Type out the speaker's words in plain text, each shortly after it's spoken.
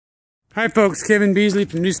Hi folks, Kevin Beasley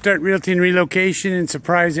from New Start Realty and Relocation in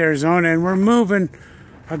Surprise, Arizona, and we're moving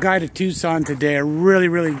a guy to Tucson today, a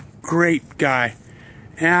really great guy.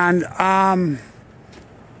 And I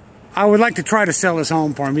would like to try to sell his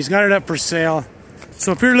home for him. He's got it up for sale.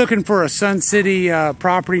 So if you're looking for a Sun City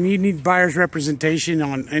property and you need buyer's representation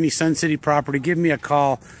on any Sun City property, give me a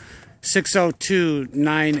call,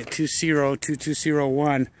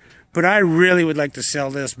 602-920-2201. But I really would like to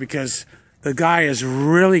sell this because the guy is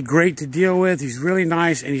really great to deal with. He's really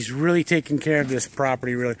nice, and he's really taking care of this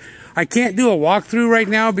property, really. I can't do a walkthrough right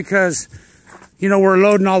now because, you know, we're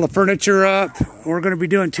loading all the furniture up. We're going to be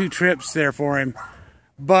doing 2 trips there for him.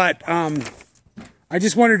 But I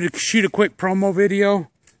just wanted to shoot a quick promo video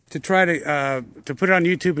to try to put it on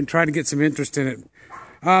YouTube and try to get some interest in it.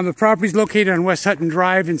 The property's located on West Hutton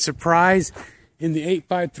Drive in Surprise in the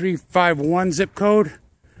 85351 zip code.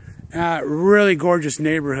 Really gorgeous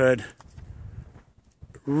neighborhood.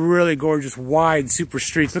 Really gorgeous, wide, super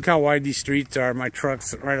streets. Look how wide these streets are. My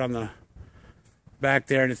truck's right on the back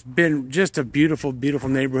there, and it's been just a beautiful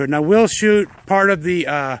neighborhood. Now, we'll shoot part of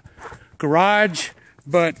the garage,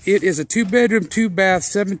 but it is a 2-bedroom, 2-bath,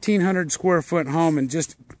 1,700 square foot home in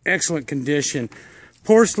just excellent condition.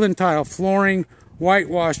 Porcelain tile flooring,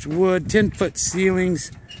 whitewashed wood, 10-foot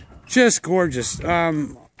ceilings, just gorgeous.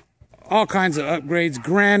 All kinds of upgrades,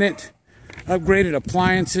 granite, upgraded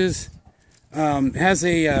appliances. Has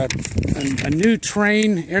a new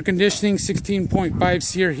Train air conditioning, 16.5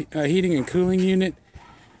 SEER heating and cooling unit.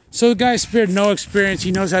 So the guy spared no experience.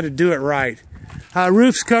 He knows how to do it right.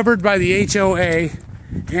 Roof's covered by the HOA.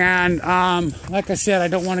 And like I said, I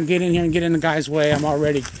don't want to get in here and get in the guy's way. I'm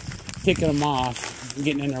already kicking them off,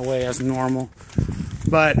 getting in their way as normal.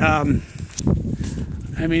 But I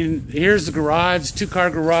mean, here's the garage, 2-car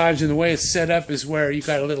garage, and the way it's set up is where you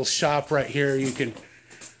got a little shop right here. You can,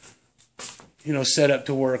 you know, set up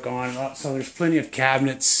to work on. So there's plenty of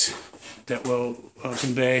cabinets that will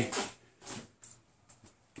convey.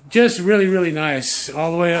 Just really nice,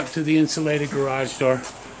 all the way up to the insulated garage door.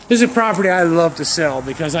 This is a property I love to sell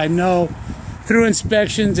because I know through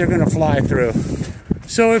inspections they're going to fly through.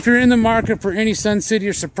 So if you're in the market for any Sun City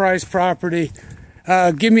or Surprise property,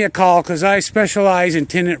 give me a call because I specialize in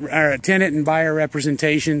tenant and buyer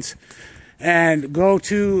representations. And go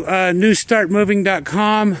to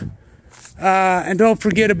newstartmoving.com. And don't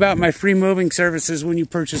forget about my free moving services when you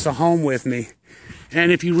purchase a home with me.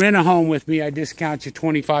 And if you rent a home with me, I discount you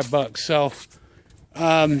 $25. So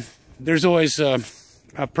there's always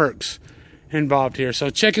perks involved here. So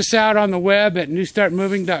check us out on the web at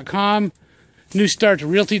newstartmoving.com,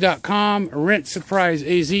 newstartrealty.com,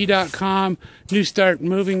 rentsurpriseaz.com,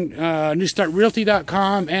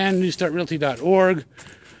 newstartrealty.com, and newstartrealty.org.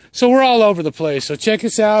 So we're all over the place. So check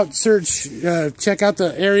us out, search, check out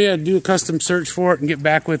the area, do a custom search for it, and get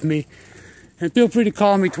back with me. And feel free to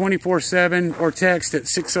call me 24/7 or text at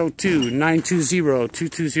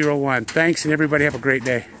 602-920-2201. Thanks, and everybody have a great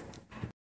day.